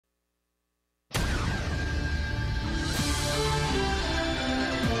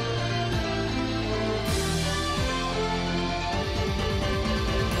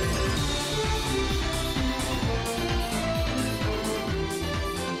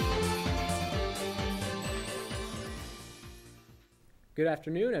good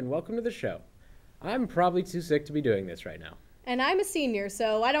afternoon, and welcome to the show. I'm probably too sick to be doing this right now. And I'm a senior,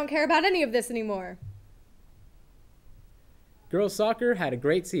 so I don't care about any of this anymore. Girls soccer had a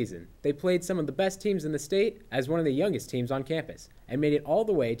great season. They played some of the best teams in the state as one of the youngest teams on campus and made it all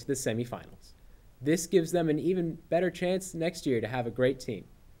the way to the semifinals. This gives them an even better chance next year to have a great team.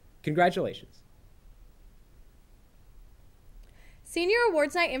 Congratulations. Senior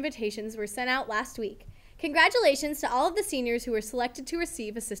Awards Night invitations were sent out last week. Congratulations to all of the seniors who were selected to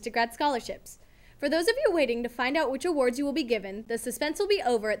receive Assist-A-Grad scholarships. For those of you waiting to find out which awards you will be given, the suspense will be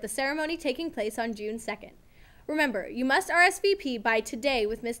over at the ceremony taking place on June 2nd. Remember, you must RSVP by today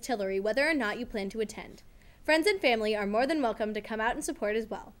with Miss Tillery whether or not you plan to attend. Friends and family are more than welcome to come out and support as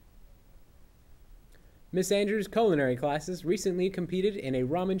well. Miss Andrews' culinary classes recently competed in a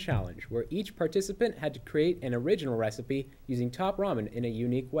ramen challenge where each participant had to create an original recipe using top ramen in a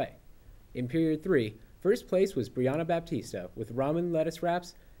unique way. In Period 3, first place was Brianna Baptista with ramen lettuce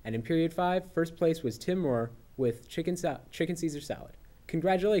wraps, and in Period 5, first place was Tim Moore with chicken Caesar salad.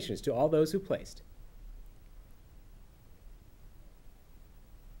 Congratulations to all those who placed.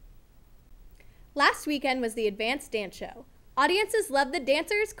 Last weekend was the Advanced Dance Show. Audiences loved the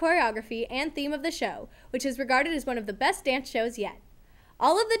dancers, choreography, and theme of the show, which is regarded as one of the best dance shows yet.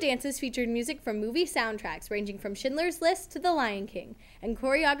 All of the dances featured music from movie soundtracks ranging from Schindler's List to The Lion King, and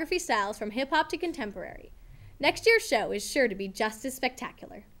choreography styles from hip-hop to contemporary. Next year's show is sure to be just as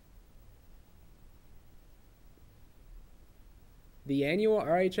spectacular. The annual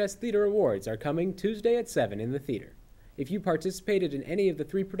RHS Theater Awards are coming Tuesday at 7 in the theater. If you participated in any of the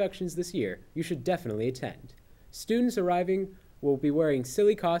 3 productions this year, you should definitely attend. Students arriving will be wearing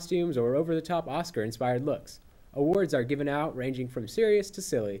silly costumes or over-the-top Oscar-inspired looks. Awards are given out ranging from serious to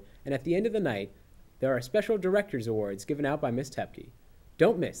silly, and at the end of the night, there are special Directors Awards given out by Miss Tepke.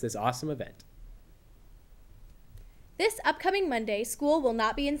 Don't miss this awesome event. This upcoming Monday, school will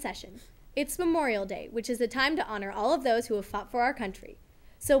not be in session. It's Memorial Day, which is a time to honor all of those who have fought for our country.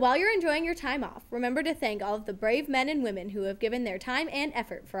 So while you're enjoying your time off, remember to thank all of the brave men and women who have given their time and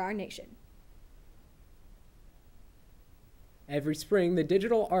effort for our nation. Every spring, the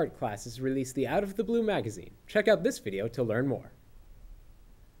digital art classes release the Out of the Blue magazine. Check out this video to learn more.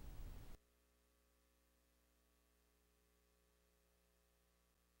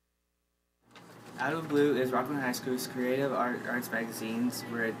 Out of Blue is Rockland High School's creative arts magazines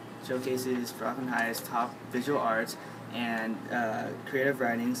where it showcases Rockland High's top visual arts and creative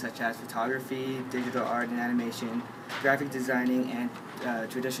writing such as photography, digital art and animation, graphic designing, and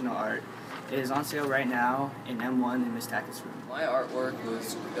traditional art. It is on sale right now in M1 in Miss Tackett's room. My artwork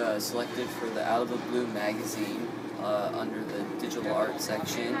was selected for the Out of the Blue magazine under the digital art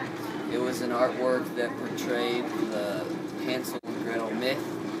section. It was an artwork that portrayed the Hansel and Gretel myth.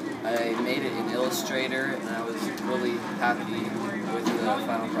 I made it in Illustrator, and I was really happy with the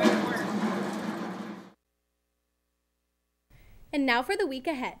final product. And now for the week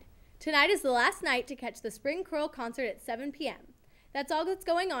ahead. Tonight is the last night to catch the Spring Curl concert at 7 p.m. That's all that's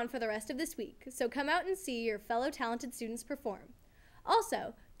going on for the rest of this week, so come out and see your fellow talented students perform.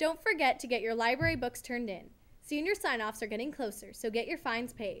 Also, don't forget to get your library books turned in. Senior sign-offs are getting closer, so get your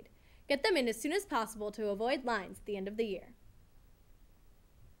fines paid. Get them in as soon as possible to avoid lines at the end of the year.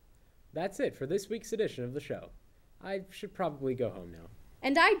 That's it for this week's edition of the show. I should probably go home now.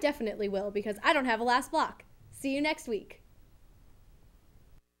 And I definitely will, because I don't have a last block. See you next week.